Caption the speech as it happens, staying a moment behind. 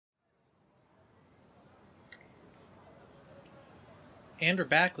And we're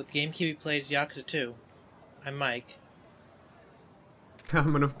back with Game Kiwi Plays Yakuza 2. I'm Mike.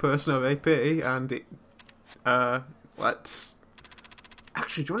 I'm enough person of AP, and let's...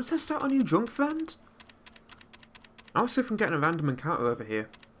 Actually, do you want to test out our new junk friend? I'll see if I'm getting a random encounter over here.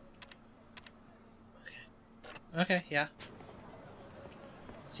 Okay, yeah.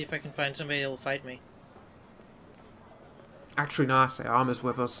 See if I can find somebody that'll fight me. Actually, no, I say Armor's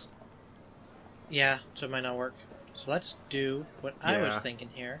with us. Yeah, so it might not work. So let's do what I was thinking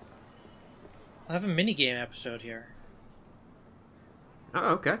here. I'll have a minigame episode here.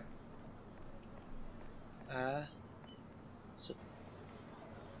 Oh, okay. So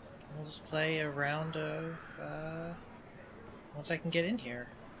we'll just play a round of, once I can get in here,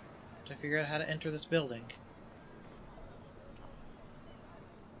 to figure out how to enter this building.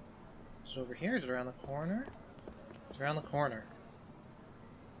 So over here, is it around the corner? It's around the corner.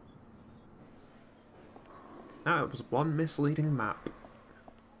 No, it was one misleading map.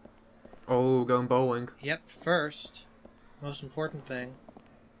 Oh, going bowling. Yep, first, most important thing.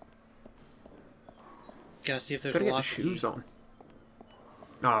 Gotta see if there's Gotta a get the lock shoes key. on.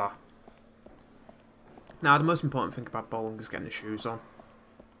 Ah. Now, the most important thing about bowling is getting the shoes on.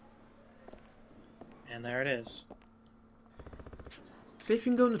 And there it is. See if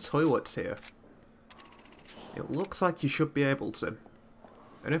you can go in the toilets here. It looks like you should be able to.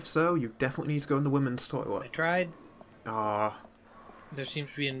 And if so, you definitely need to go in the women's I toilet. tried. Ah. There seems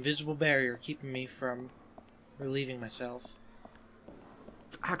to be an invisible barrier keeping me from relieving myself.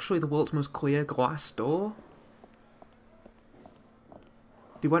 It's actually the world's most clear glass door.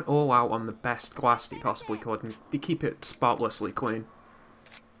 They went all out on the best glass they possibly could, and they keep it spotlessly clean.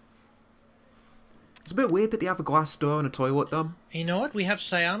 It's a bit weird that they have a glass door and a toilet, though. And you know what? We have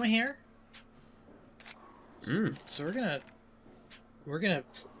Sayama here. Mm. So we're gonna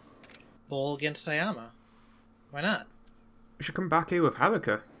bowl against Sayama. Why not? We should come back here with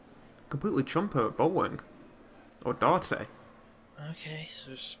Haruka. Completely chump her at bowling. Or Darte. Okay,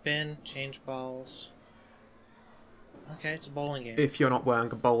 so spin, change balls. Okay, it's a bowling game. If you're not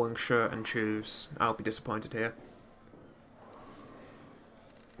wearing a bowling shirt and shoes, I'll be disappointed here.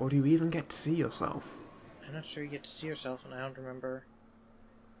 Or do you even get to see yourself? I'm not sure you get to see yourself, and I don't remember.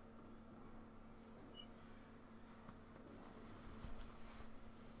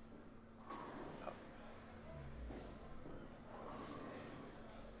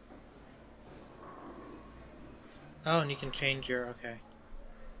 Oh, and you can change your... okay.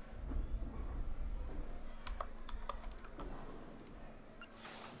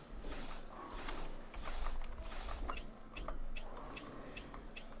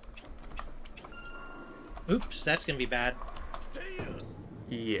 Oops, that's gonna be bad.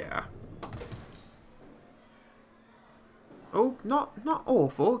 Yeah. Oh, not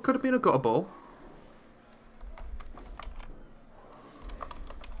awful. It could have been a gutter ball.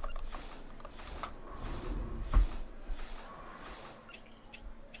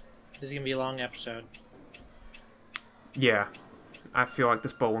 This is gonna be a long episode. Yeah. I feel like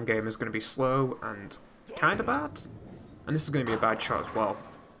this bowling game is going to be slow and kind of bad. And this is going to be a bad shot as well.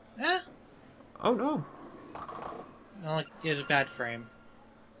 Eh? Oh no. No, like, it was a bad frame.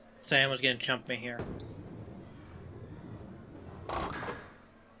 Sam was gonna chump me here.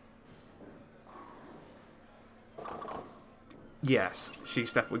 Yes,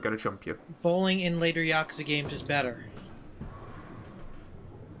 she's definitely going to jump you. Bowling in later Yakuza games is better.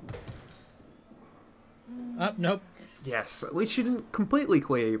 Oh, nope. Yes, at least she didn't completely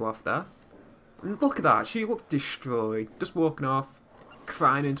clear you off there. And look at that, she looked destroyed. Just walking off,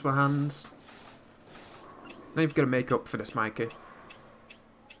 crying into her hands. Now you've got to make up for this, Mikey.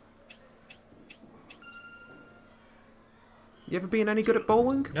 You ever been any good at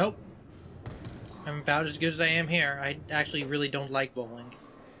bowling? Nope. I'm about as good as I am here. I actually really don't like bowling.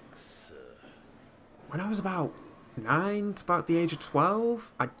 When I was about 9, to about the age of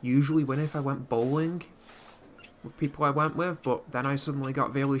 12, I'd usually win if I went bowling with people I went with, but then I suddenly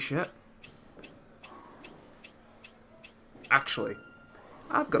got really shit. Actually,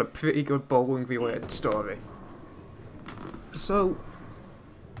 I've got a pretty good bowling-related story. So,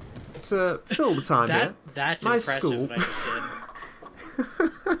 to fill the time here, That's my impressive school... what I just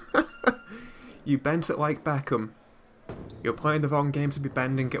did. You bent it like Beckham. You're playing the wrong game to be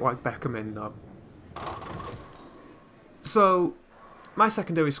bending it like Beckham in, though. So, my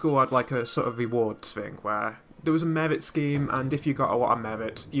secondary school had like a sort of rewards thing, where there was a merit scheme, and if you got a lot of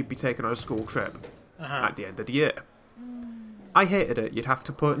merit, you'd be taken on a school trip at the end of the year. I hated it. You'd have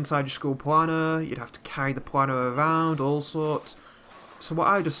to put it inside your school planner, you'd have to carry the planner around, all sorts. So what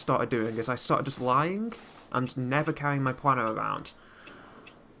I just started doing is I started just lying and never carrying my planner around.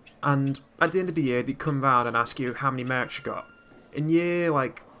 And at the end of the year, they'd come round and ask you how many merits you got. in year,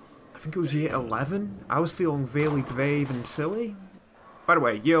 like, I think it was year 11, I was feeling really brave and silly. By the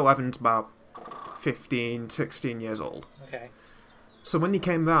way, year 11's about 15, 16 years old. Okay. So when he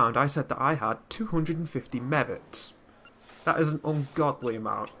came round, I said that I had 250 merits. That is an ungodly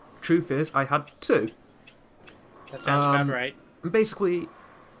amount. Truth is, I had 2. That sounds about right. Basically,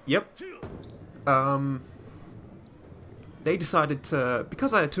 yep. They decided to,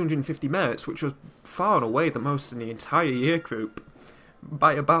 because I had 250 merits, which was far and away the most in the entire year group,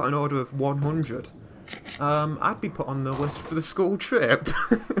 by about an order of 100, I'd be put on the list for the school trip.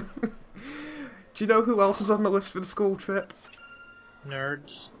 Do you know who else is on the list for the school trip?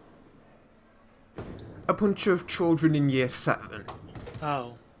 Nerds. A bunch of children in year 7.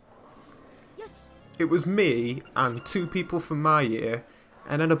 Oh. Yes. It was me and 2 people from my year,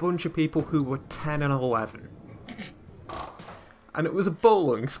 and then a bunch of people who were 10 and 11. And it was a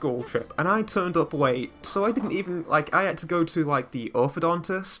bowling school trip, and I turned up late, so I didn't even, like, I had to go to, like, the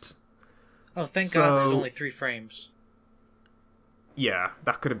orthodontist. Oh, thank God there's only 3 frames. Yeah,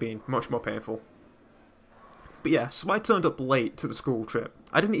 that could have been much more painful. But yeah, so I turned up late to the school trip.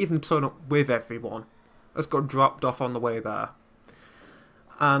 I didn't even turn up with everyone. I just got dropped off on the way there.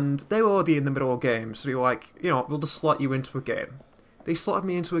 And they were already in the middle of a game, so they were like, you know, we'll just slot you into a game. They slotted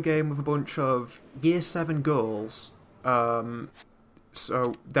me into a game with a bunch of year 7 girls.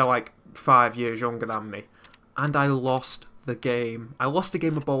 So they're like 5 years younger than me. And I lost the game. I lost a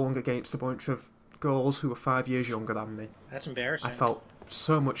game of bowling against a bunch of girls who were 5 years younger than me. That's embarrassing. I felt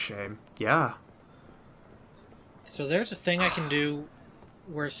so much shame. Yeah. So there's a thing I can do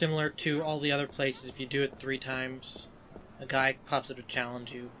where, similar to all the other places, if you do it 3 times, a guy pops up to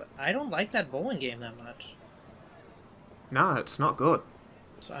challenge you. But I don't like that bowling game that much. Nah, it's not good.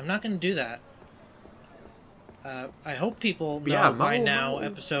 So I'm not going to do that. I hope people know by now,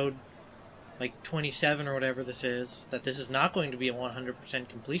 episode like 27 or whatever this is, that this is not going to be a 100%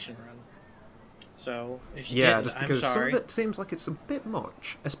 completion run. So, if you didn't, just I'm because sorry. some of it seems like it's a bit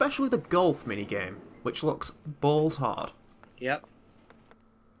much. Especially the golf minigame, which looks balls hard. Yep.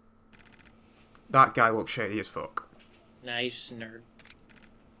 That guy looks shady as fuck. Nah, he's just a nerd.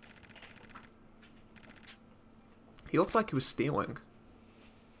 He looked like he was stealing.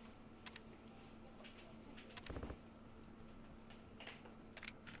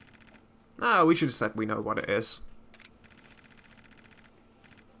 Ah, we should have said we know what it is.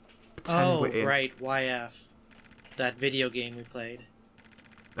 Oh, right, YF. That video game we played.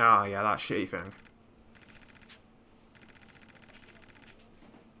 Ah, yeah, that shitty thing.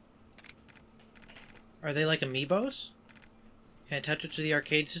 Are they like amiibos? Can I touch it to the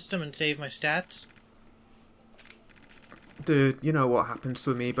arcade system and save my stats? Dude, you know what happens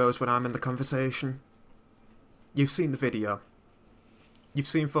to amiibos when I'm in the conversation? You've seen the video. You've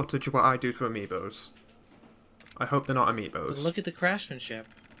seen footage of what I do to amiibos. I hope they're not amiibos. But look at the craftsmanship.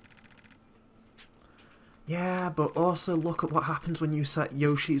 Yeah, but also look at what happens when you set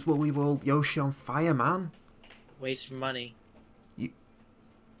Yoshi's Woolly World Yoshi on fire, man. Waste of money.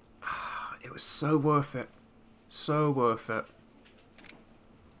 It was so worth it. So worth it.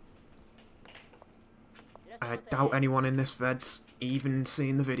 I doubt anyone in this thread's even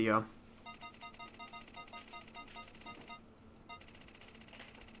seen the video.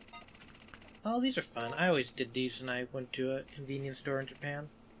 Oh, these are fun. I always did these when I went to a convenience store in Japan.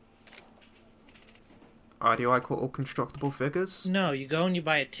 Oh, do you like little constructible figures? No, you go and you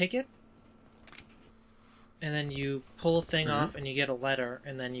buy a ticket, and then you pull a thing off and you get a letter,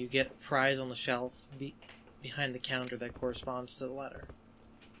 and then you get a prize on the shelf behind the counter that corresponds to the letter.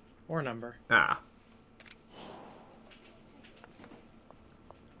 Or number. Ah.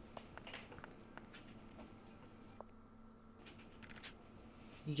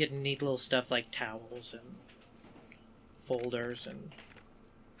 You get neat little stuff like towels and folders, and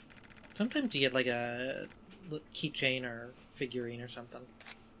sometimes you get like a keychain or figurine or something.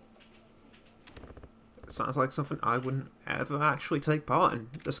 It sounds like something I wouldn't ever actually take part in,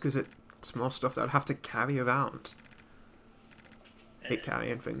 just because it's more stuff that I'd have to carry around. Hate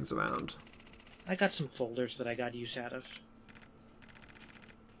carrying things around. I got some folders that I got use out of.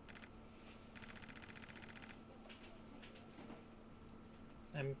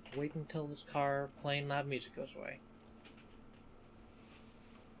 I'm waiting until this car playing loud music goes away.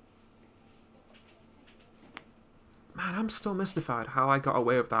 Man, I'm still mystified how I got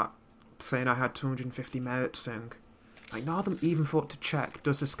away with that, saying I had 250 merits thing. Like, none of them even thought to check,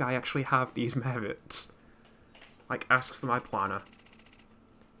 does this guy actually have these merits? Like, ask for my planner.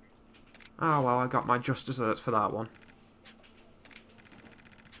 Oh well, I got my just desserts for that one.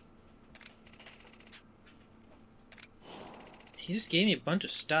 He just gave me a bunch of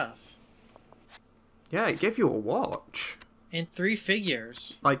stuff. Yeah, it gave you a watch. And 3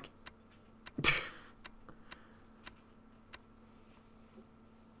 figures. Like...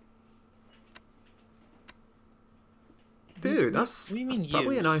 Dude, that's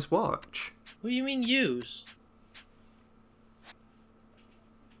probably a nice watch. What do you mean use?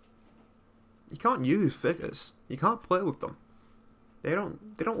 You can't use figures. You can't play with them. They don't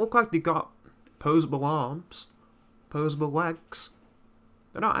look like they got posable arms, posable legs.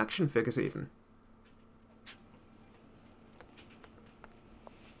 They're not action figures even.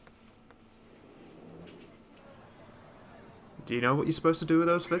 Do you know what you're supposed to do with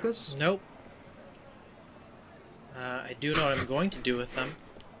those figures? Nope. I do know what I'm going to do with them,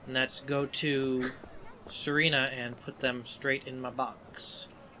 and that's go to Serena and put them straight in my box.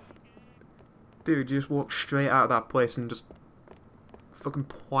 Dude, you just walked straight out of that place and just fucking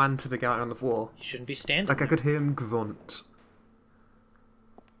planted the guy on the floor. You shouldn't be standing Like there. I could hear him grunt.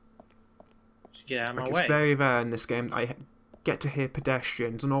 Just get out of my Like way. it's very rare in this game that I get to hear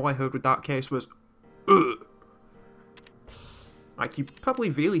pedestrians, and all I heard with that case was, ugh. Like you probably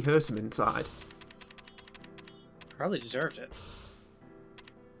really hurt him inside. Probably deserved it.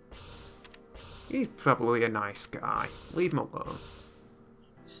 He's probably a nice guy. Leave him alone.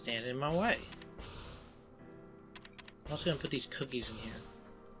 Standing in my way. I'm also gonna put these cookies in here,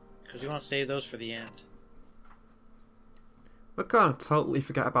 because we want to save those for the end. We're gonna totally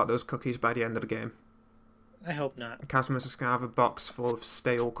forget about those cookies by the end of the game. I hope not. Casimus is gonna have a box full of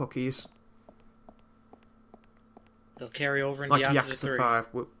stale cookies. They'll carry over into Like Yakuza Yakuza 3. 5.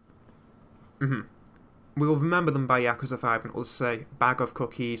 We'll remember them by Yakuza 5 and it'll say, bag of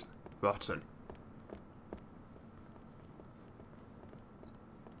cookies, rotten.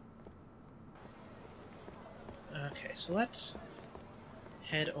 Okay, so let's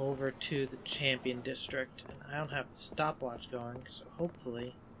head over to the Champion District. And I don't have the stopwatch going, so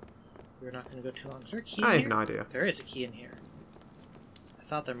hopefully we're not going to go too long. Is there a key in I here? have no idea. There is a key in here. I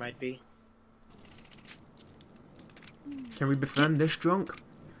thought there might be. Can we befriend this drunk?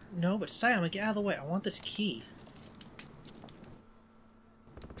 No, but Sayama, get out of the way. I want this key.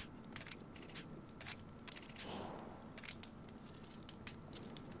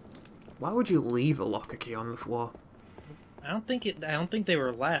 Why would you leave a locker key on the floor? I don't think they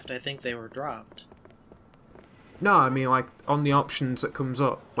were left. I think they were dropped. No, I mean like on the options that comes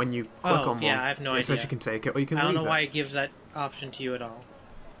up when you click on one. Yeah, I have no idea. It says you can take it or you can I leave don't know why it. it gives that option to you at all.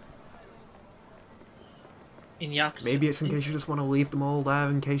 In Yakuza, Maybe it's in case you just want to leave them all there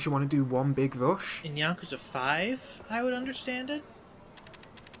in case you want to do one big rush. in Yakuza 5, I would understand it.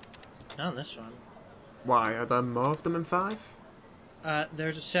 Not in this one. Why? Are there more of them in 5?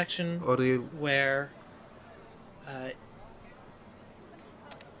 There's a section Or do you...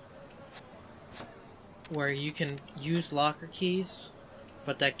 where you can use locker keys,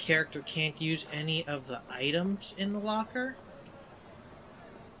 but that character can't use any of the items in the locker.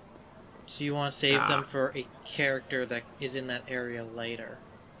 So you want to save them for a character that is in that area later.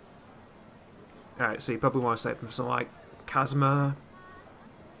 Alright, so you probably want to save them for something like Kazuma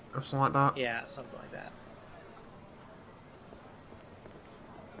or something like that. Yeah, something like that.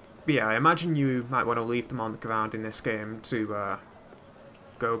 But yeah, I imagine you might want to leave them on the ground in this game to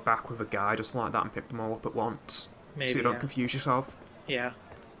go back with a guide or something like that and pick them all up at once. Maybe, so you don't yeah. confuse yourself. Yeah.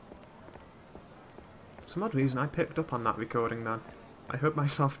 For some odd reason I picked up on that recording then. I heard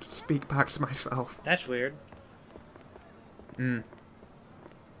myself speak back to myself. That's weird. It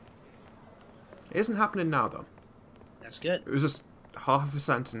isn't happening now though. That's good. It was just half a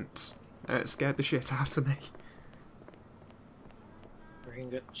sentence and it scared the shit out of me. We're gonna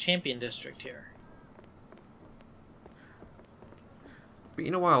go to Champion District here.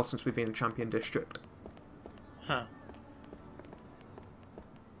 Been a while since we've been in Champion District. Huh.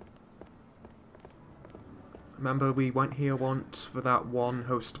 Remember we went here once for that one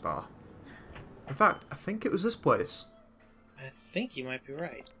host bar. In fact, I think it was this place. I think you might be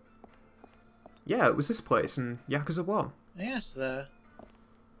right. Yeah, it was this place in Yakuza 1. Yeah, it's the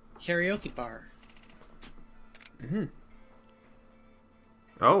karaoke bar.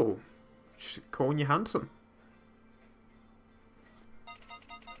 Oh, she's calling you handsome.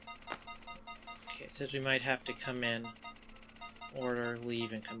 Okay, it says we might have to come in, order,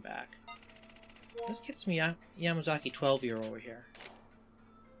 leave, and come back. Let's get some Yamazaki 12-year over here.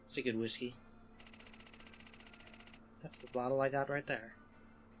 It's a good whiskey. That's the bottle I got right there.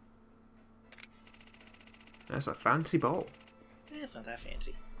 That's a fancy bowl. It's not that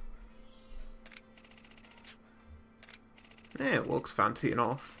fancy. Yeah, it looks fancy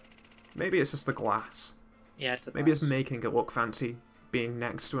enough. Maybe it's just the glass. Yeah, it's the Maybe it's glass. making it look fancy, being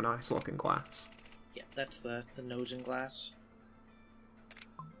next to a nice looking glass. Yeah, that's the nose and glass.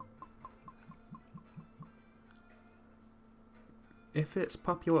 if it's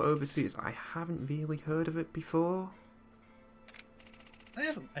popular overseas, I haven't really heard of it before. I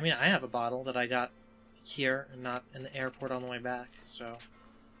have a bottle that I got here and not in the airport on the way back, so...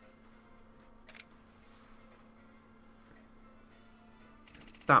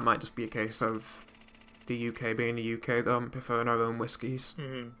 That might just be a case of the UK being the UK, though, and preferring our own whiskies.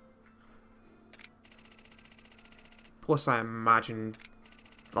 Mm-hmm. Plus, I imagine,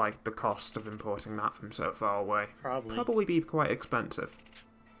 like, the cost of importing that from so far away probably be quite expensive.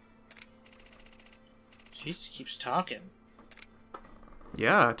 She just keeps talking.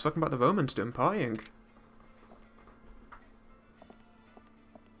 Yeah, talking about the Romans doing partying.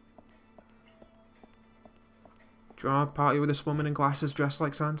 Do you want to party with this woman in glasses dressed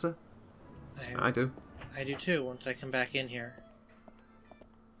like Santa? I do. I do too, once I come back in here.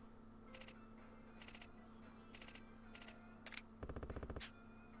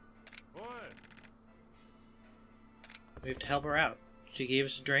 We have to help her out. She gave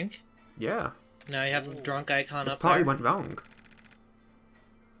us a drink. Yeah. Now you have the drunk icon this up there. party went wrong.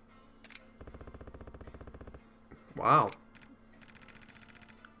 Wow.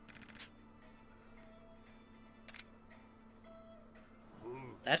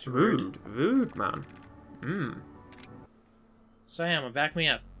 That's rude. Rude, man. Sayama, back me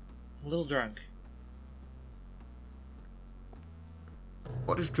up. A little drunk.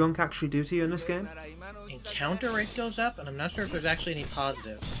 What does drunk actually do to you in this game? Encounter rate goes up, and I'm not sure if there's actually any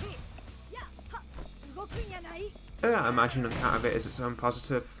positives. I imagine encounter rate is its own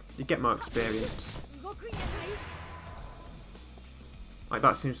positive. You get more experience. Like,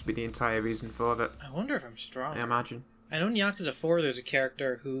 that seems to be the entire reason for it. I wonder if I'm strong. I imagine. I know in Yakuza 4 there's a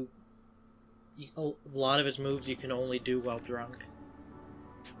character who... a lot of his moves you can only do while drunk.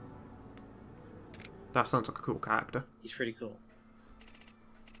 That sounds like a cool character. He's pretty cool.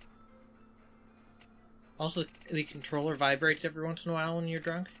 Also, the controller vibrates every once in a while when you're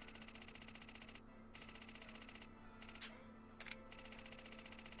drunk.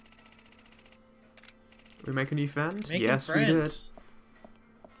 We make a new friend? Yes, we did.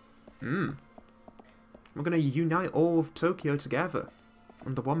 We're gonna unite all of Tokyo together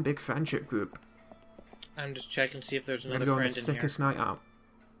under one big friendship group. I'm just checking to see if there's We're another gonna go on friend the in here. sickest night out.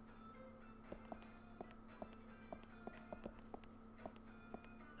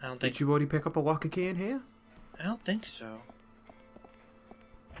 I don't think... Did you already pick up a locker key in here? I don't think so.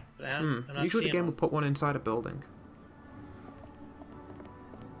 But I'm not Usually the seeing game one. will put one inside a building.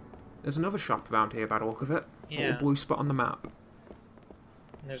 There's another shop around here by the look of it. A Yeah. little blue spot on the map.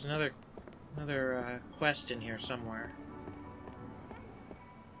 And there's another quest in here somewhere.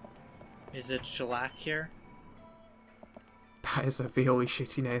 Is it Shellac here? That is a really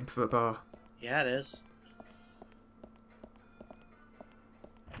shitty name for a bar. Yeah, it is.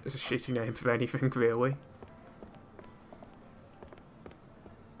 It's a shitty name for anything, really.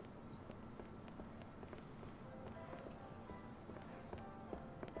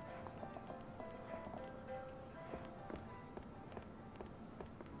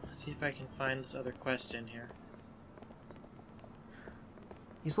 Let's see if I can find this other quest in here.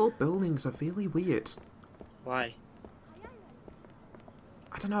 These little buildings are really weird. Why?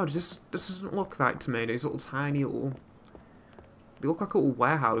 I don't know, this doesn't look right to me. These little tiny little... They look like little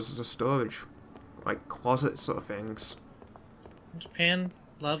warehouses of storage. Like closet sort of things. Japan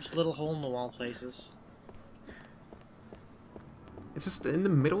loves little hole-in-the-wall places. It's just in the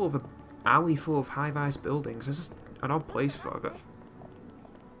middle of an alley full of high-rise buildings. This is an odd place for it.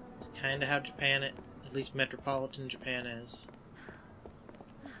 It's kind of how Japan, at least metropolitan Japan, is.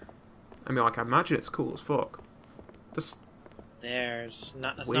 I mean, like, I imagine it's cool as fuck. That's That's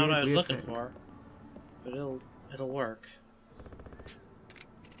not what weird, I was weird looking thing. for. But it'll work.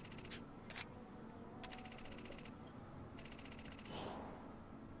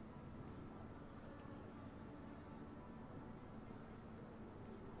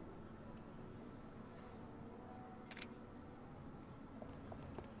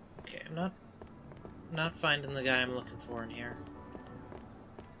 Okay, I'm not finding the guy I'm looking for in here.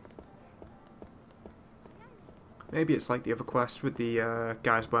 Maybe it's like the other quest with the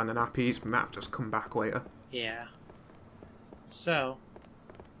guys wearing the nappies. We might have to just come back later. Yeah. So,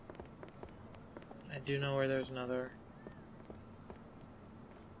 I do know where there's another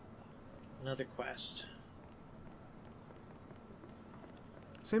quest.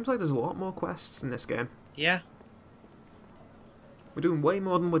 Seems like there's a lot more quests in this game. Yeah. We're doing way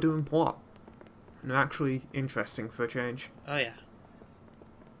more than we're doing plot. And they're actually interesting for a change. Oh yeah.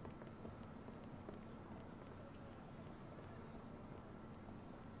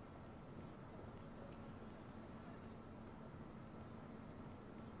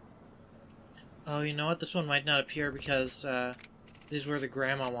 Oh, you know what? This one might not appear because This is where the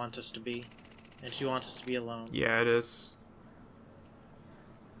grandma wants us to be. And she wants us to be alone. Yeah, it is.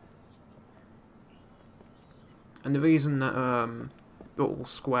 And the reason that the little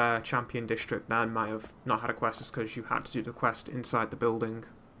square champion district then might have not had a quest is because you had to do the quest inside the building.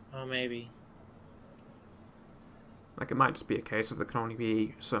 Oh, maybe. Like, it might just be a case of there can only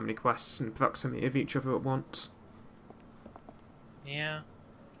be so many quests in proximity of each other at once. Yeah.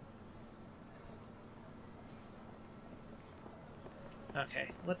 Okay,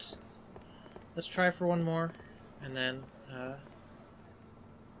 let's try for one more, and then,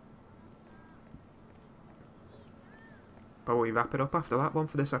 But we wrap it up after that one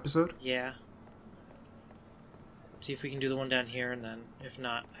for this episode? yeah. See if we can do the one down here, and then, if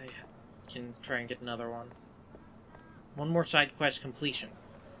not, I can try and get another one. One more side quest completion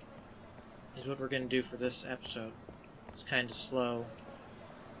is what we're going to do for this episode. It's kind of slow.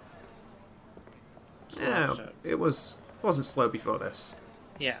 Yeah, episode. it wasn't slow before this.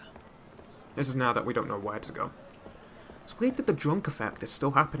 Yeah. This is now that we don't know where to go. It's weird that the drunk effect is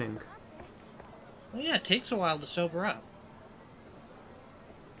still happening. Well, yeah, it takes a while to sober up.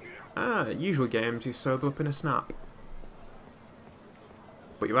 Usual games you sober up in a snap.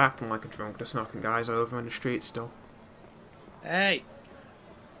 But you're acting like a drunk just knocking guys over in the street still. Hey!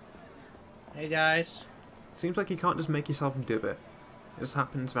 Hey, guys. Seems like you can't just make yourself do it. This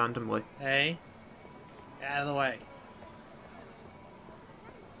happens randomly. Hey. Get out of the way.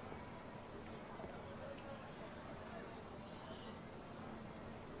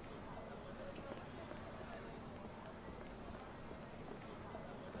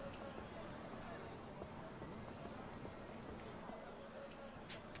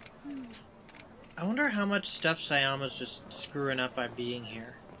 I wonder how much stuff Sayama's just screwing up by being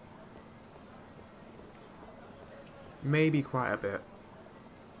here. Maybe quite a bit.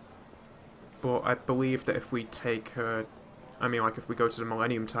 But I believe that if we take her... I mean, like, if we go to the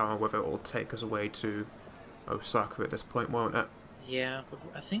Millennium Tower with it, it'll take us away to Osaka at this point, won't it? Yeah, but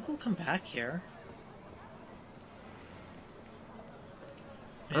I think we'll come back here.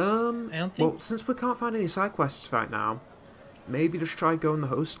 I don't think... Well, since we can't find any side quests right now, maybe just try going the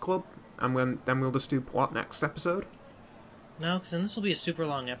host club, and then we'll just do plot next episode? No, because then this will be a super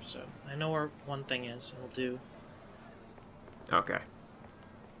long episode. I know where one thing is, and we'll do Okay.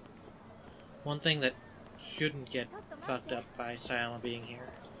 one thing that shouldn't get fucked up by Sayama being here.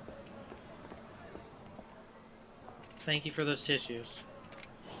 Thank you for those tissues.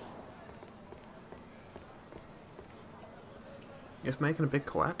 Just making a big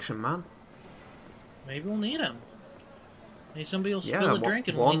collection, man. Maybe we'll need them. Maybe somebody will Yeah, spill a drink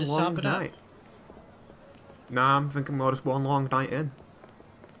and we'll need to sop it up. Nah, I'm thinking more just one long night in.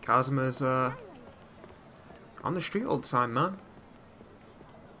 Kazuma's, on the street all the time, man.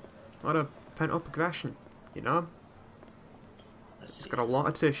 A lot of pent-up aggression, you know? Let's He's see. got a lot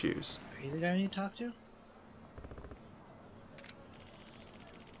of tissues. Are you the guy we need to talk to?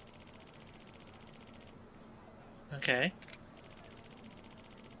 Okay.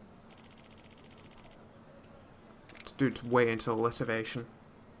 This dude's way into litivation.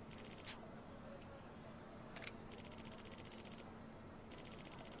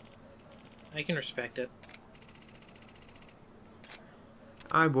 I can respect it.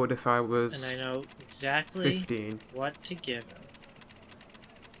 I would if I was And I know exactly 15. what to give him.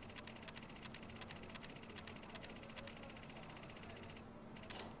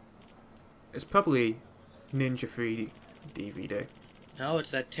 It's probably Ninja 3 DVD. No,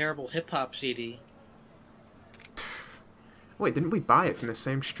 it's that terrible hip-hop CD. Wait, didn't we buy it from the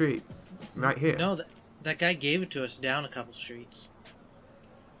same street? Right here. No, that guy gave it to us down a couple streets.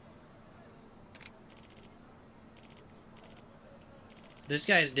 This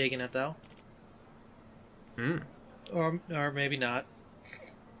guy's digging it, though. Hmm. Or maybe not.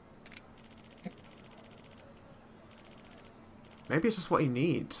 Maybe it's just what he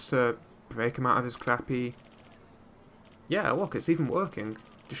needs to break him out of his crappy... Yeah, look, it's even working.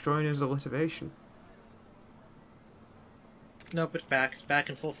 Destroying his litivation. Nope, it's back. It's back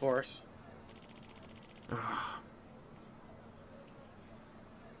in full force. Ugh.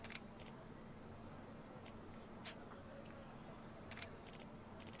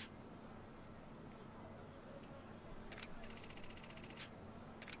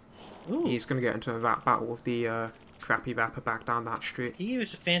 Ooh, He's gonna get into a rap battle with the crappy rapper back down that street. he gave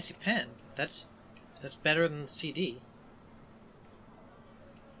us a fancy pen. That's better than the CD.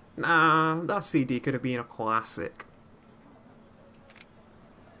 Nah, that CD could have been a classic.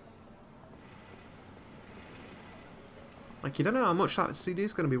 Like, you don't know how much that CD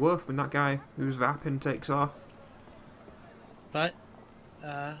is going to be worth when that guy who's rapping takes off. But,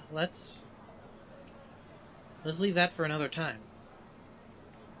 let's leave that for another time.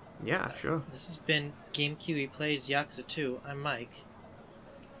 Yeah, sure. This has been Game Kiwi Plays Yakuza 2. I'm Mike.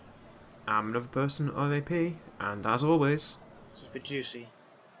 I'm another person, RAP, and as always, Keep it juicy.